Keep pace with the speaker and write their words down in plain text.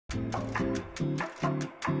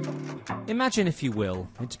Imagine, if you will,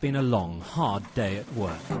 it's been a long, hard day at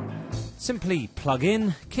work. Simply plug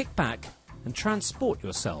in, kick back, and transport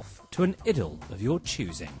yourself to an idyll of your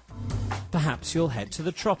choosing. Perhaps you'll head to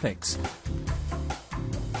the tropics.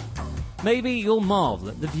 Maybe you'll marvel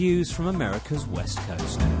at the views from America's west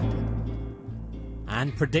coast.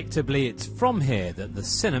 And predictably, it's from here that the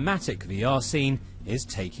cinematic VR scene is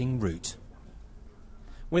taking root.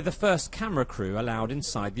 With the first camera crew allowed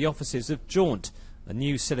inside the offices of Jaunt, a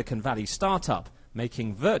new Silicon Valley startup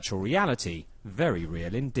making virtual reality very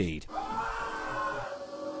real indeed.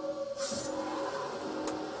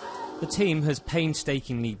 The team has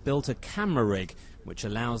painstakingly built a camera rig which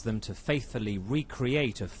allows them to faithfully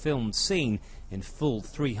recreate a filmed scene in full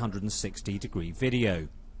 360-degree video.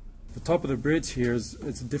 The top of the bridge here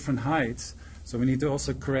it's different heights, so we need to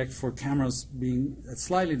also correct for cameras being at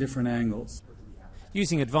slightly different angles.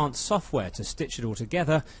 Using advanced software to stitch it all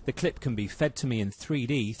together, the clip can be fed to me in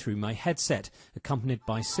 3D through my headset, accompanied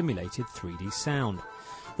by simulated 3D sound.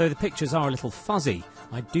 Though the pictures are a little fuzzy,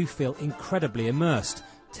 I do feel incredibly immersed,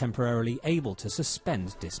 temporarily able to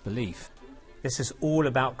suspend disbelief. This is all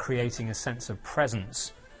about creating a sense of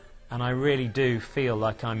presence, and I really do feel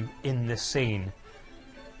like I'm in this scene.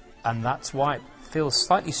 And that's why it feels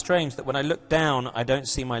slightly strange that when I look down, I don't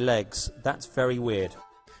see my legs. That's very weird.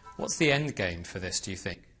 What's the end game for this, do you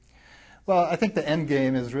think? Well, I think the end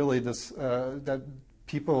game is really this, that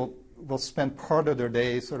people will spend part of their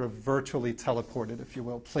day sort of virtually teleported, if you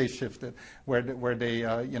will, place shifted, where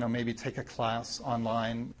they maybe take a class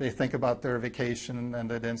online. They think about their vacation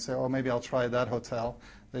and they then say, oh, maybe I'll try that hotel.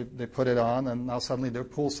 They put it on and now suddenly they're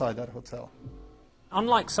poolside that hotel.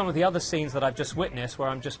 Unlike some of the other scenes that I've just witnessed where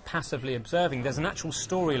I'm just passively observing, there's an actual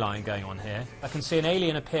storyline going on here. I can see an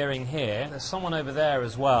alien appearing here, there's someone over there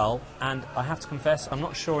as well, and I have to confess I'm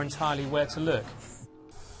not sure entirely where to look.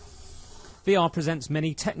 VR presents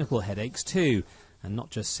many technical headaches too, and not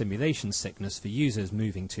just simulation sickness for users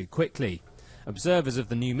moving too quickly. Observers of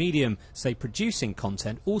the new medium say producing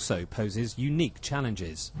content also poses unique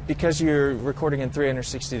challenges. Because you're recording in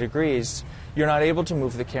 360 degrees, you're not able to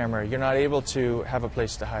move the camera, you're not able to have a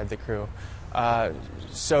place to hide the crew.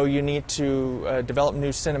 So you need to develop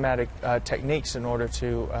new cinematic techniques in order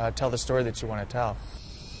to tell the story that you want to tell.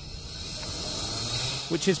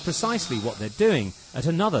 Which is precisely what they're doing at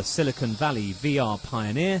another Silicon Valley VR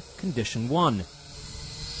pioneer, Condition 1.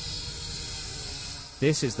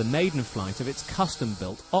 This is the maiden flight of its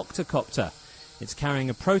custom-built octocopter. It's carrying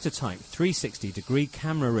a prototype 360-degree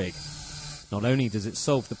camera rig. Not only does it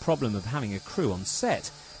solve the problem of having a crew on set,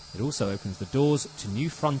 it also opens the doors to new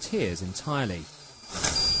frontiers entirely.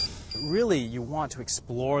 Really, you want to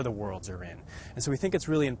explore the worlds you're in. And so we think it's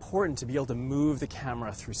really important to be able to move the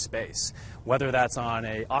camera through space, whether that's on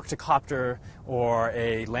an octocopter or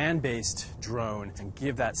a land-based drone, and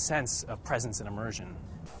give that sense of presence and immersion.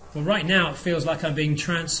 Well, right now it feels like I'm being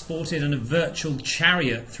transported in a virtual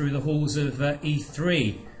chariot through the halls of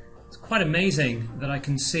E3. It's quite amazing that I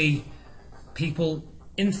can see people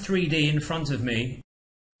in 3D in front of me.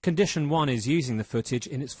 Condition 1 is using the footage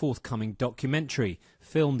in its forthcoming documentary,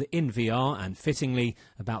 filmed in VR and fittingly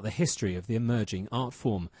about the history of the emerging art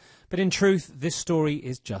form. But in truth, this story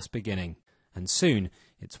is just beginning, and soon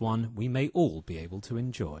it's one we may all be able to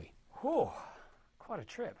enjoy. Whew, quite a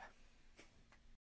trip.